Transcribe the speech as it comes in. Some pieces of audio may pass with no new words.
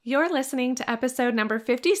You're listening to episode number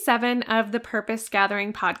 57 of the Purpose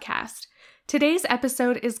Gathering podcast. Today's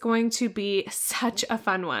episode is going to be such a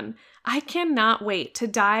fun one. I cannot wait to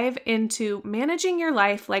dive into managing your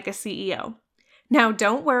life like a CEO. Now,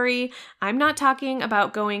 don't worry, I'm not talking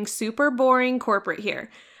about going super boring corporate here.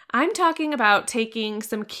 I'm talking about taking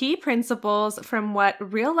some key principles from what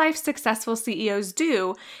real-life successful CEOs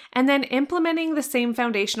do and then implementing the same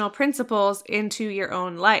foundational principles into your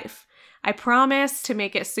own life. I promise to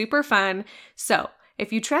make it super fun. So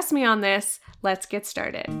if you trust me on this, let's get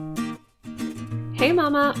started. Hey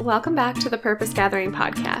mama, welcome back to the Purpose Gathering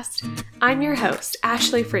podcast. I'm your host,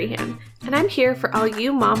 Ashley Freehan, and I'm here for all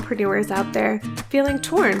you mompreneurs out there feeling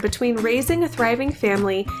torn between raising a thriving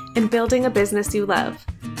family and building a business you love.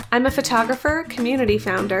 I'm a photographer, community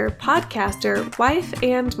founder, podcaster, wife,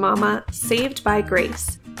 and mama saved by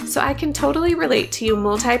grace. So I can totally relate to you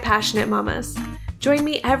multi-passionate mamas. Join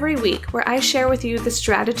me every week where I share with you the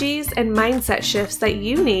strategies and mindset shifts that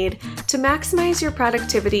you need to maximize your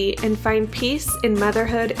productivity and find peace in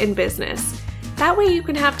motherhood and business. That way you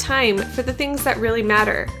can have time for the things that really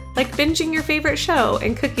matter, like binging your favorite show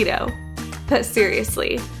and cookie dough. But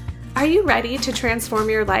seriously, are you ready to transform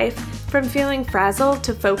your life from feeling frazzled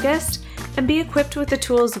to focused and be equipped with the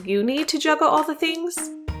tools you need to juggle all the things?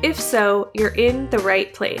 If so, you're in the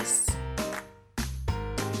right place.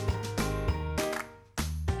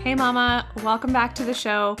 Hey mama, welcome back to the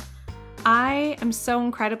show. I am so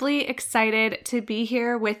incredibly excited to be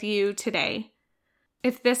here with you today.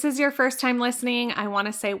 If this is your first time listening, I want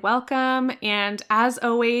to say welcome. And as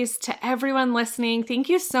always, to everyone listening, thank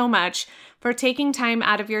you so much for taking time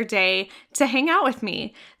out of your day to hang out with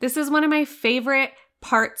me. This is one of my favorite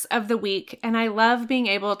parts of the week, and I love being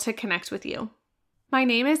able to connect with you. My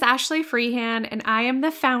name is Ashley Freehan, and I am the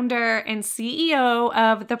founder and CEO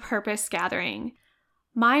of The Purpose Gathering.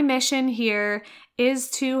 My mission here is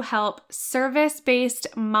to help service-based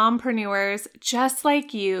mompreneurs just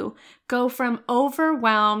like you go from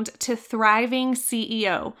overwhelmed to thriving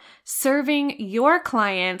CEO, serving your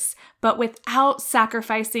clients, but without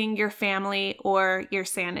sacrificing your family or your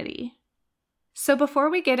sanity. So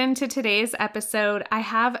before we get into today's episode, I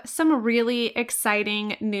have some really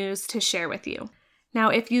exciting news to share with you. Now,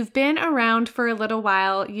 if you've been around for a little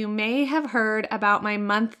while, you may have heard about my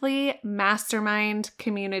monthly mastermind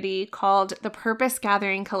community called the Purpose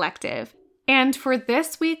Gathering Collective. And for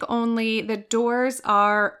this week only, the doors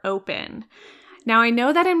are open. Now, I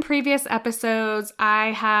know that in previous episodes,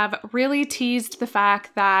 I have really teased the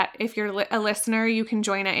fact that if you're a listener, you can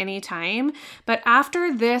join at any time. But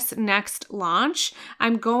after this next launch,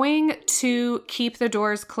 I'm going to keep the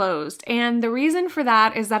doors closed. And the reason for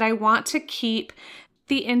that is that I want to keep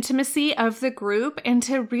the intimacy of the group and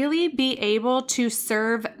to really be able to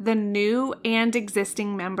serve the new and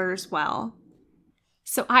existing members well.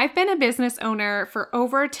 So I've been a business owner for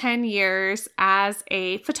over 10 years as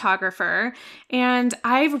a photographer, and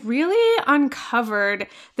I've really uncovered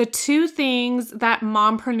the two things that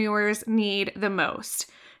mompreneurs need the most.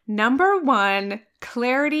 Number one,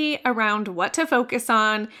 clarity around what to focus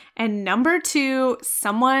on, and number two,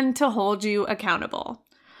 someone to hold you accountable.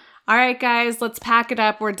 All right, guys, let's pack it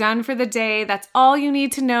up. We're done for the day. That's all you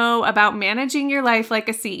need to know about managing your life like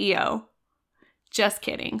a CEO. Just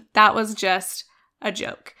kidding. That was just a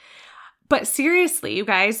joke. But seriously, you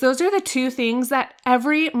guys, those are the two things that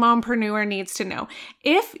every mompreneur needs to know.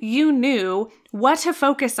 If you knew what to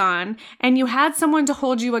focus on and you had someone to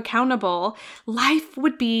hold you accountable, life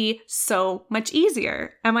would be so much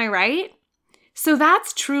easier. Am I right? So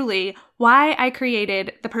that's truly why I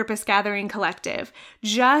created the Purpose Gathering Collective,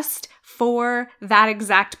 just for that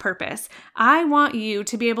exact purpose. I want you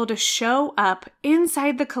to be able to show up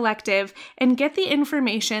inside the collective and get the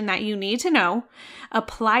information that you need to know,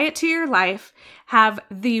 apply it to your life, have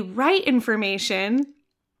the right information,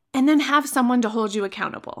 and then have someone to hold you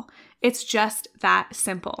accountable. It's just that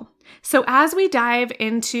simple. So as we dive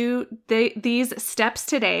into these steps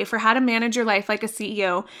today for how to manage your life like a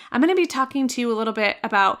CEO, I'm going to be talking to you a little bit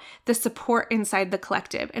about the support inside the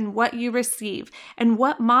collective and what you receive and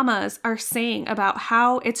what mamas are saying about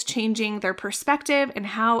how it's changing their perspective and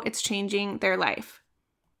how it's changing their life.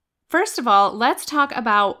 First of all, let's talk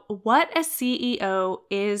about what a CEO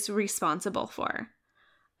is responsible for.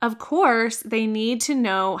 Of course, they need to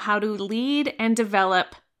know how to lead and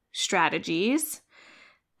develop strategies.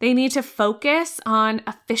 They need to focus on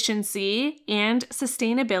efficiency and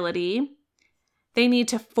sustainability. They need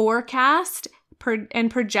to forecast and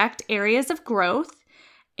project areas of growth.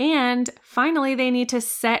 And finally, they need to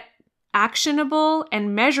set actionable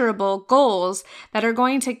and measurable goals that are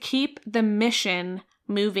going to keep the mission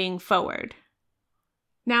moving forward.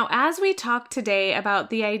 Now, as we talk today about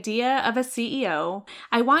the idea of a CEO,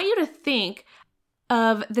 I want you to think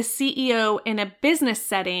of the CEO in a business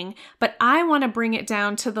setting, but I want to bring it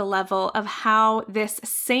down to the level of how this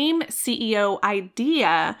same CEO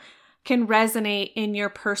idea can resonate in your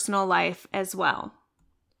personal life as well.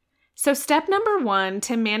 So step number 1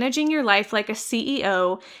 to managing your life like a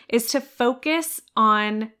CEO is to focus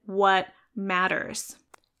on what matters.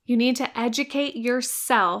 You need to educate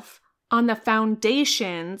yourself on the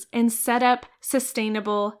foundations and set up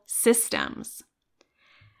sustainable systems.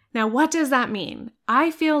 Now, what does that mean?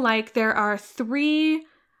 I feel like there are 3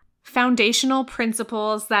 foundational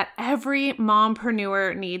principles that every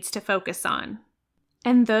mompreneur needs to focus on.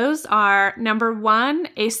 And those are, number 1,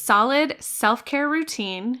 a solid self-care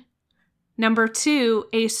routine. Number 2,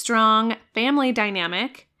 a strong family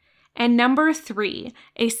dynamic. And number 3,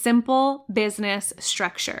 a simple business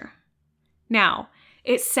structure. Now,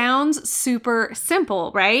 it sounds super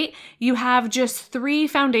simple, right? You have just 3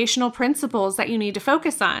 foundational principles that you need to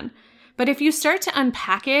focus on. But if you start to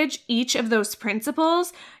unpackage each of those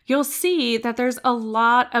principles, you'll see that there's a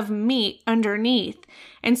lot of meat underneath.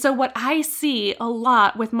 And so what I see a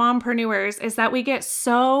lot with mompreneurs is that we get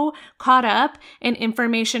so caught up in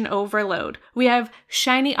information overload. We have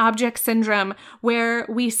shiny object syndrome where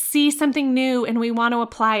we see something new and we want to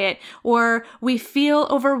apply it, or we feel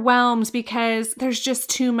overwhelmed because there's just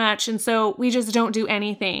too much and so we just don't do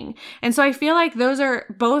anything. And so I feel like those are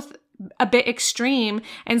both a bit extreme,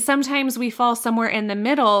 and sometimes we fall somewhere in the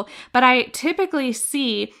middle, but I typically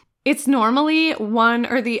see it's normally one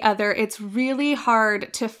or the other. It's really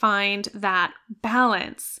hard to find that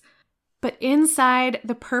balance. But inside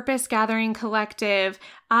the Purpose Gathering Collective,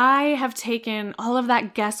 I have taken all of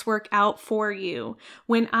that guesswork out for you.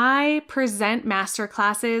 When I present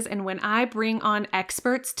masterclasses and when I bring on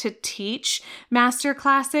experts to teach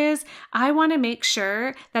masterclasses, I want to make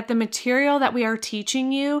sure that the material that we are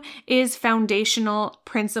teaching you is foundational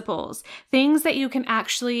principles, things that you can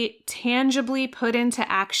actually tangibly put into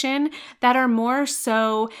action that are more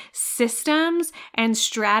so systems and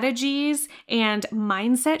strategies and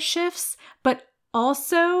mindset shifts, but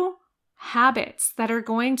also habits that are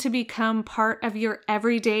going to become part of your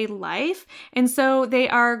everyday life. And so they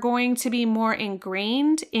are going to be more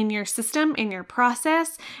ingrained in your system, in your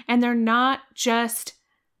process, and they're not just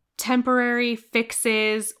temporary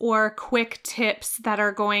fixes or quick tips that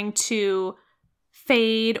are going to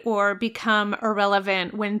fade or become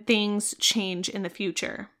irrelevant when things change in the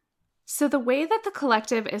future. So the way that the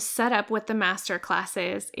collective is set up with the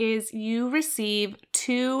masterclasses is you receive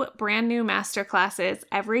 2 brand new masterclasses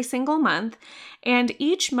every single month, and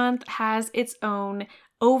each month has its own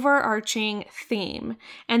overarching theme.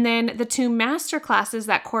 And then the 2 masterclasses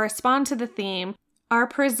that correspond to the theme are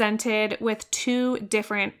presented with 2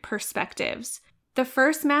 different perspectives. The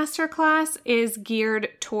first masterclass is geared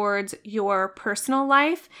towards your personal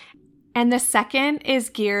life, and the second is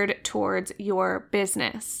geared towards your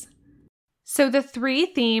business. So the 3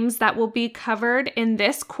 themes that will be covered in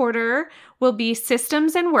this quarter will be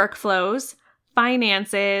systems and workflows,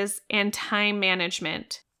 finances, and time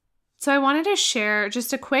management. So I wanted to share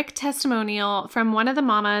just a quick testimonial from one of the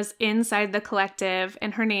mamas inside the collective,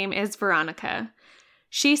 and her name is Veronica.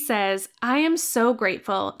 She says, "I am so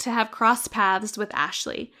grateful to have crossed paths with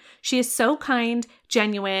Ashley. She is so kind,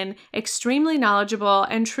 genuine, extremely knowledgeable,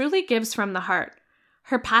 and truly gives from the heart.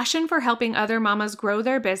 Her passion for helping other mamas grow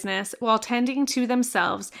their business while tending to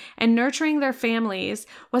themselves and nurturing their families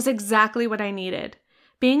was exactly what I needed.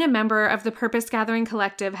 Being a member of the Purpose Gathering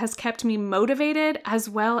Collective has kept me motivated as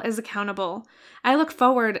well as accountable. I look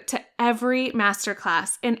forward to every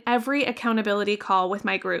masterclass and every accountability call with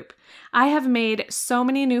my group. I have made so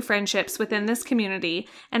many new friendships within this community,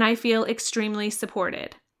 and I feel extremely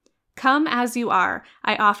supported. Come as you are,"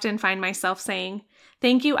 I often find myself saying.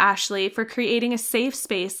 Thank you, Ashley, for creating a safe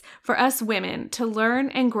space for us women to learn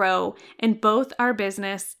and grow in both our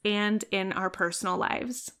business and in our personal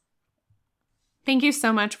lives. Thank you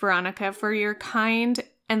so much, Veronica, for your kind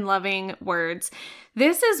and loving words.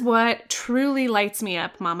 This is what truly lights me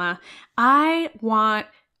up, Mama. I want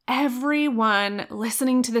everyone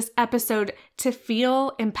listening to this episode to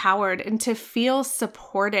feel empowered and to feel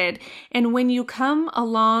supported. And when you come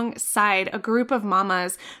alongside a group of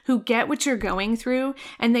mamas who get what you're going through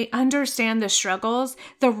and they understand the struggles,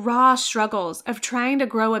 the raw struggles of trying to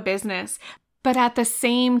grow a business, but at the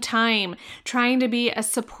same time, trying to be a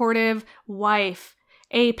supportive wife,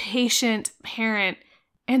 a patient parent,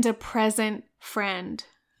 and a present friend.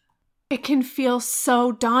 It can feel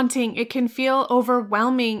so daunting. It can feel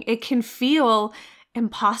overwhelming. It can feel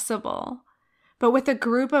impossible. But with a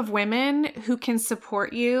group of women who can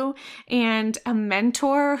support you and a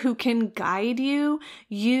mentor who can guide you,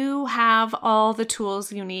 you have all the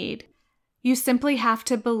tools you need. You simply have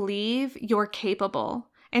to believe you're capable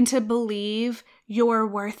and to believe you're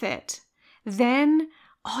worth it. Then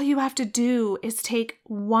all you have to do is take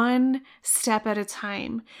one step at a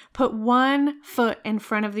time, put one foot in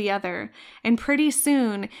front of the other, and pretty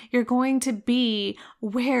soon you're going to be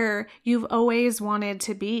where you've always wanted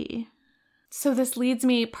to be. So this leads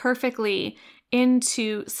me perfectly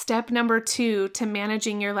into step number 2 to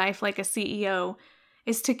managing your life like a CEO,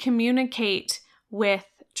 is to communicate with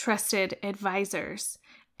trusted advisors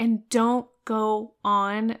and don't go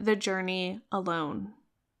on the journey alone.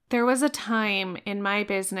 There was a time in my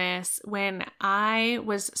business when I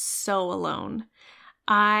was so alone.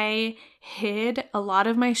 I hid a lot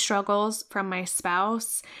of my struggles from my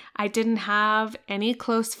spouse. I didn't have any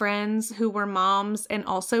close friends who were moms and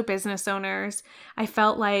also business owners. I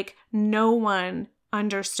felt like no one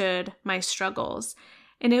understood my struggles.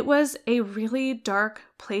 And it was a really dark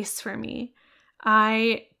place for me.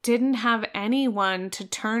 I didn't have anyone to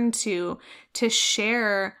turn to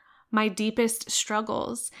share my deepest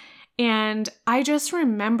struggles. And I just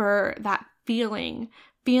remember that feeling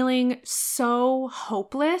so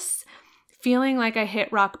hopeless, feeling like I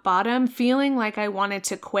hit rock bottom, feeling like I wanted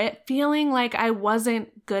to quit, feeling like I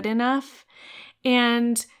wasn't good enough.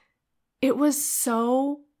 And it was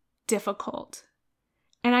so difficult.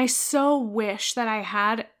 And I so wish that I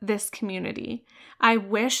had this community. I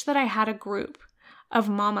wish that I had a group of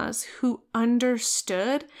mamas who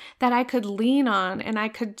understood that I could lean on and I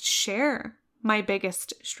could share my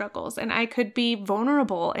biggest struggles and I could be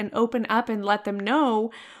vulnerable and open up and let them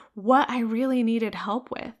know what I really needed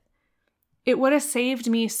help with. It would have saved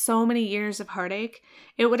me so many years of heartache.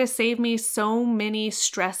 It would have saved me so many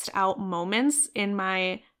stressed out moments in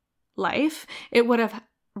my life. It would have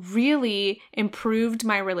really improved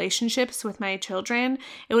my relationships with my children.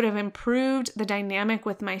 It would have improved the dynamic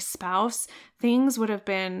with my spouse. Things would have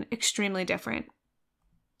been extremely different.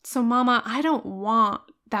 So, Mama, I don't want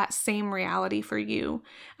that same reality for you.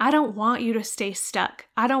 I don't want you to stay stuck.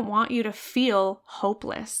 I don't want you to feel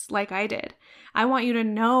hopeless like I did. I want you to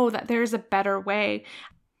know that there's a better way,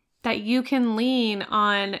 that you can lean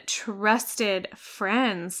on trusted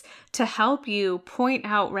friends to help you point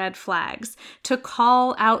out red flags, to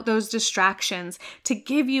call out those distractions, to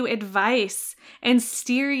give you advice and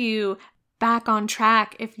steer you back on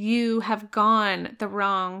track if you have gone the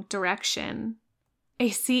wrong direction. A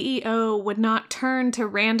CEO would not turn to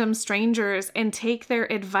random strangers and take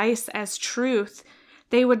their advice as truth.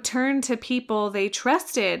 They would turn to people they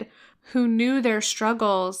trusted who knew their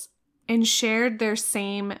struggles and shared their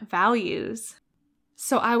same values.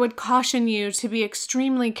 So I would caution you to be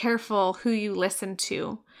extremely careful who you listen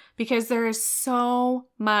to, because there is so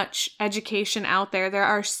much education out there. There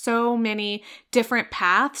are so many different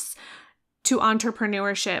paths to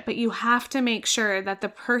entrepreneurship, but you have to make sure that the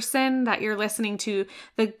person that you're listening to,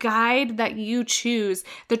 the guide that you choose,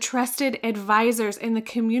 the trusted advisors in the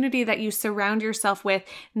community that you surround yourself with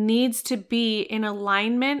needs to be in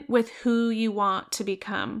alignment with who you want to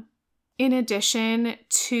become. In addition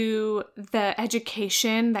to the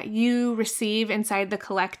education that you receive inside the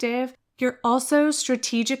collective, you're also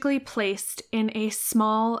strategically placed in a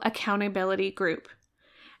small accountability group.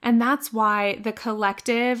 And that's why the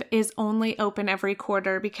collective is only open every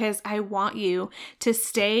quarter, because I want you to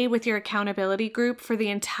stay with your accountability group for the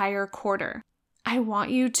entire quarter. I want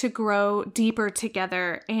you to grow deeper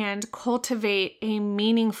together and cultivate a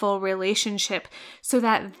meaningful relationship so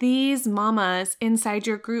that these mamas inside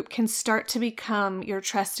your group can start to become your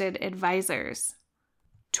trusted advisors.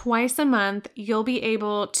 Twice a month, you'll be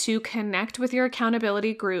able to connect with your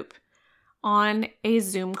accountability group on a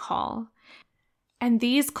Zoom call. And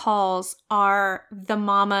these calls are the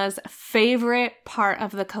mama's favorite part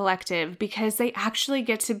of the collective because they actually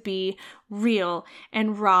get to be real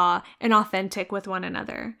and raw and authentic with one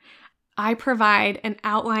another. I provide an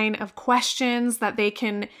outline of questions that they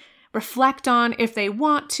can reflect on if they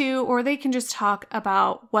want to, or they can just talk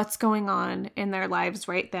about what's going on in their lives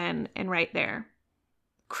right then and right there.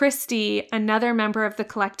 Christy, another member of the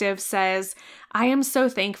collective, says, "I am so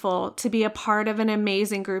thankful to be a part of an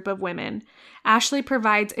amazing group of women. Ashley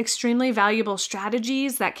provides extremely valuable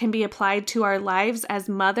strategies that can be applied to our lives as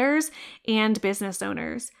mothers and business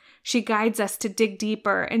owners. She guides us to dig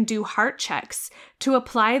deeper and do heart checks to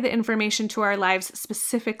apply the information to our lives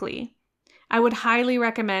specifically. I would highly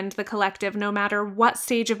recommend the collective no matter what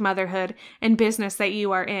stage of motherhood and business that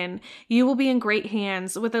you are in. You will be in great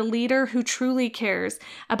hands with a leader who truly cares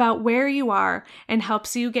about where you are and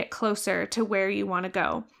helps you get closer to where you want to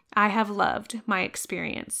go. I have loved my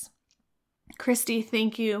experience. Christy,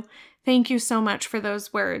 thank you. Thank you so much for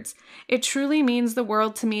those words. It truly means the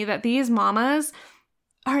world to me that these mamas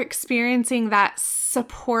are experiencing that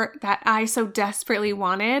support that I so desperately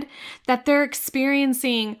wanted, that they're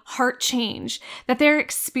experiencing heart change, that they're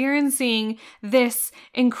experiencing this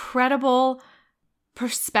incredible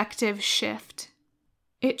perspective shift.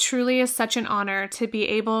 It truly is such an honor to be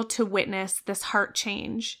able to witness this heart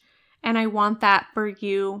change, and I want that for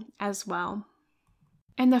you as well.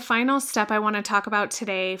 And the final step I want to talk about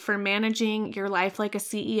today for managing your life like a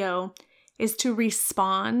CEO is to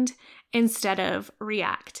respond instead of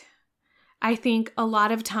react. I think a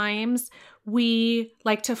lot of times we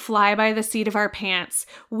like to fly by the seat of our pants.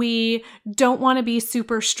 We don't want to be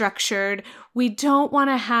super structured. We don't want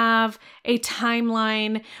to have a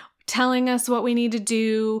timeline telling us what we need to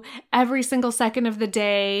do every single second of the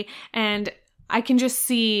day. And I can just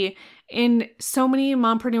see in so many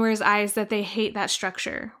mompreneurs' eyes that they hate that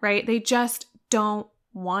structure, right? They just don't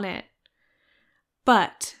want it.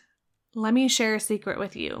 But let me share a secret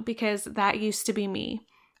with you, because that used to be me.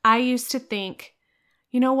 I used to think,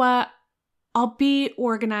 you know what? I'll be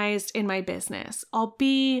organized in my business. I'll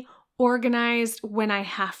be organized when I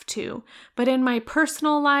have to. But in my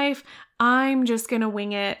personal life, I'm just going to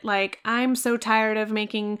wing it. Like, I'm so tired of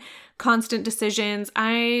making constant decisions.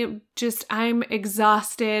 I'm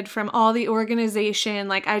exhausted from all the organization.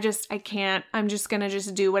 Like, I can't. I'm just going to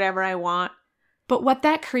just do whatever I want. But what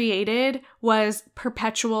that created was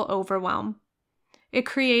perpetual overwhelm. It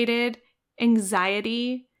created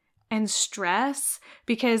anxiety and stress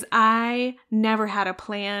because I never had a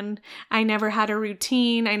plan. I never had a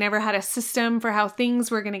routine. I never had a system for how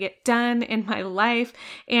things were going to get done in my life.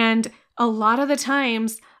 And a lot of the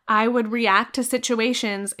times I would react to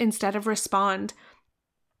situations instead of respond.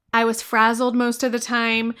 I was frazzled most of the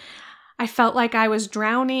time. I felt like I was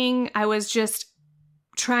drowning. I was just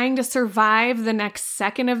trying to survive the next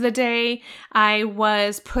second of the day. I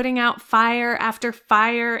was putting out fire after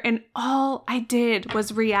fire, and all I did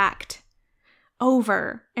was react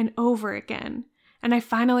over and over again. And I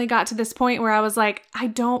finally got to this point where I was like, I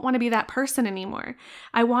don't want to be that person anymore.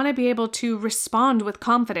 I want to be able to respond with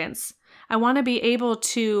confidence. I want to be able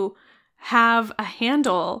to have a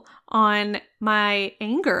handle on my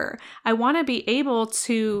anger. I want to be able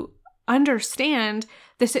to understand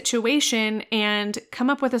the situation and come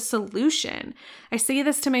up with a solution. I say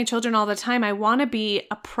this to my children all the time. I want to be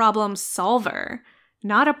a problem solver,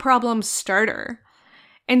 not a problem starter.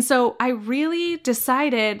 And so I really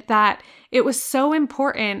decided that it was so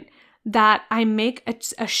important that I make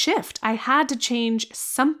a shift. I had to change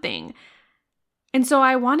something. And so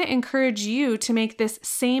I want to encourage you to make this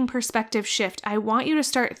same perspective shift. I want you to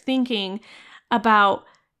start thinking about,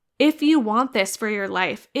 if you want this for your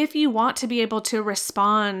life, if you want to be able to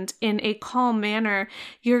respond in a calm manner,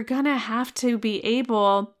 you're going to have to be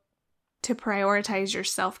able to prioritize your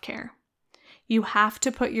self-care. You have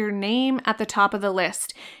to put your name at the top of the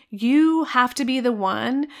list. You have to be the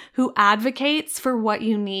one who advocates for what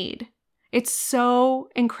you need. It's so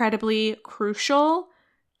incredibly crucial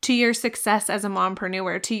to your success as a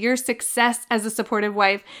mompreneur, to your success as a supportive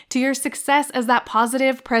wife, to your success as that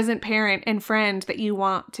positive present parent and friend that you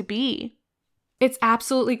want to be. It's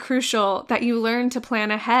absolutely crucial that you learn to plan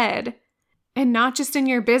ahead, and not just in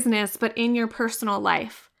your business, but in your personal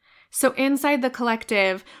life. So inside the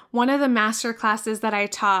collective, one of the master classes that I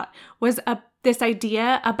taught was this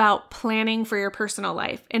idea about planning for your personal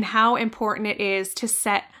life and how important it is to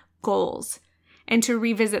set goals and to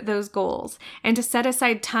revisit those goals and to set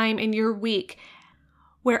aside time in your week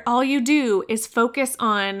where all you do is focus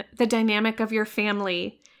on the dynamic of your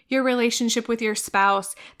family, your relationship with your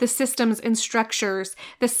spouse, the systems and structures,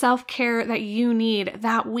 the self-care that you need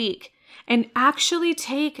that week, and actually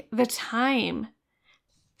take the time.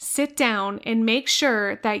 Sit down and make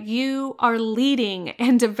sure that you are leading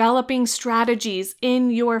and developing strategies in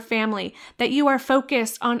your family, that you are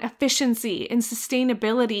focused on efficiency and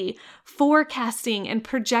sustainability, forecasting and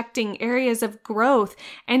projecting areas of growth,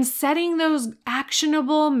 and setting those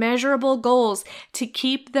actionable, measurable goals to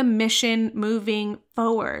keep the mission moving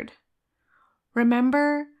forward.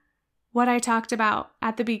 Remember what I talked about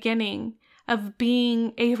at the beginning of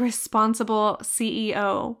being a responsible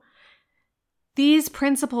CEO. These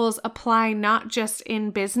principles apply not just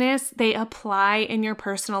in business, they apply in your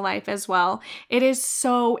personal life as well. It is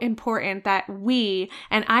so important that we,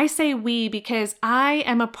 and I say we because I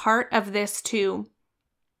am a part of this too,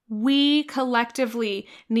 we collectively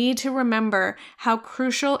need to remember how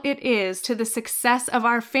crucial it is to the success of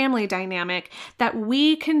our family dynamic that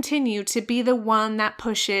we continue to be the one that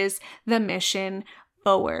pushes the mission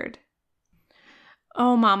forward.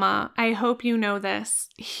 Oh, Mama, I hope you know this.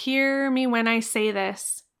 Hear me when I say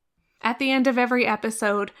this. At the end of every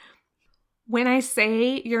episode, when I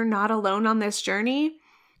say you're not alone on this journey,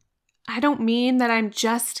 I don't mean that I'm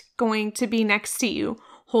just going to be next to you,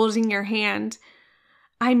 holding your hand.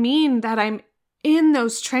 I mean that I'm in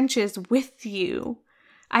those trenches with you.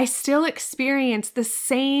 I still experience the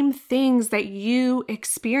same things that you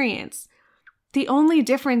experience. The only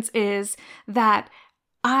difference is that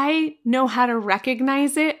I know how to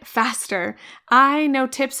recognize it faster. I know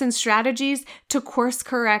tips and strategies to course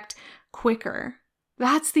correct quicker.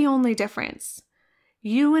 That's the only difference.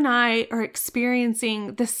 You and I are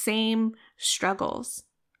experiencing the same struggles.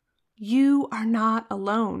 You are not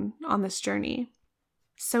alone on this journey.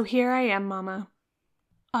 So here I am, Mama,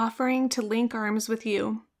 offering to link arms with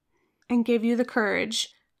you and give you the courage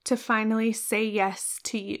to finally say yes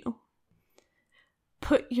to you.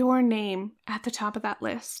 Put your name at the top of that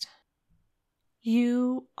list.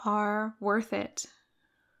 You are worth it.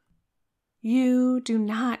 You do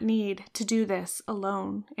not need to do this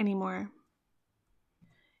alone anymore.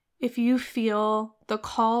 If you feel the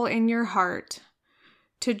call in your heart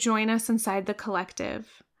to join us inside the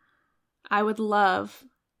collective, I would love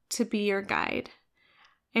to be your guide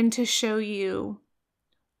and to show you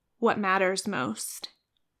what matters most.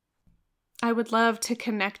 I would love to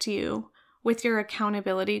connect you with your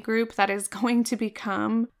accountability group that is going to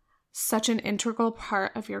become such an integral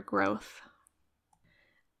part of your growth.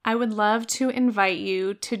 I would love to invite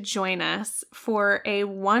you to join us for a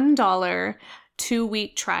 $1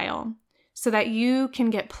 2-week trial so that you can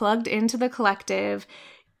get plugged into the collective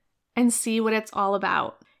and see what it's all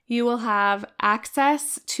about. You will have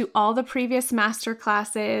access to all the previous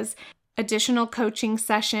masterclasses, additional coaching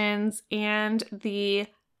sessions, and the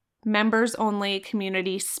members-only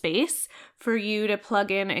community space for you to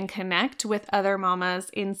plug in and connect with other mamas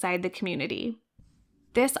inside the community.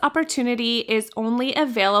 This opportunity is only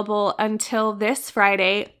available until this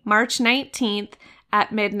Friday, March 19th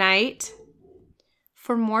at midnight.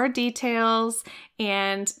 For more details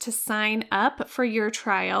and to sign up for your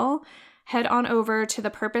trial, head on over to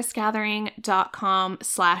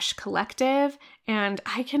thepurposegathering.com/collective, and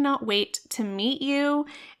I cannot wait to meet you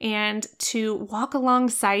and to walk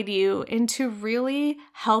alongside you and to really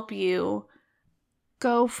help you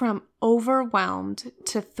go from overwhelmed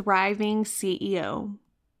to thriving CEO.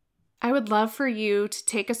 I would love for you to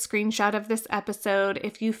take a screenshot of this episode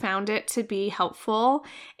if you found it to be helpful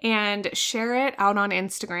and share it out on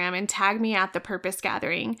Instagram and tag me at The Purpose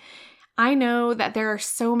Gathering. I know that there are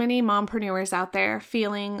so many mompreneurs out there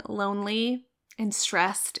feeling lonely and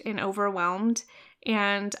stressed and overwhelmed,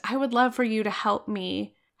 and I would love for you to help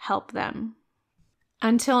me help them.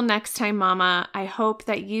 Until next time, Mama, I hope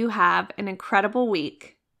that you have an incredible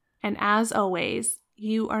week. And as always,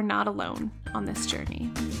 you are not alone on this journey.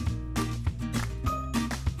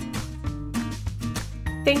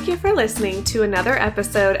 Thank you for listening to another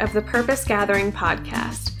episode of the Purpose Gathering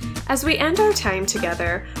podcast. As we end our time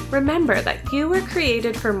together, remember that you were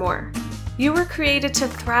created for more. You were created to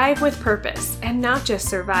thrive with purpose and not just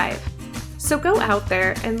survive. So go out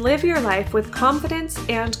there and live your life with confidence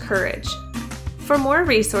and courage. For more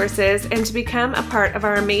resources and to become a part of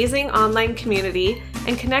our amazing online community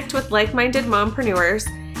and connect with like-minded mompreneurs,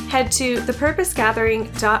 head to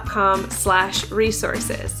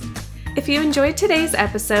thepurposegathering.com/resources. If you enjoyed today's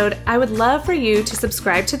episode, I would love for you to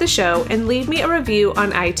subscribe to the show and leave me a review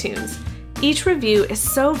on iTunes. Each review is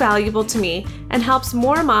so valuable to me and helps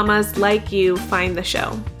more mamas like you find the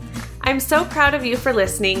show. I'm so proud of you for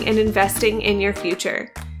listening and investing in your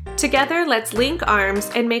future. Together, let's link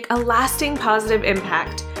arms and make a lasting positive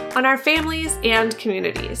impact on our families and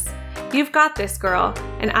communities. You've got this, girl,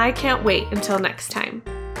 and I can't wait until next time.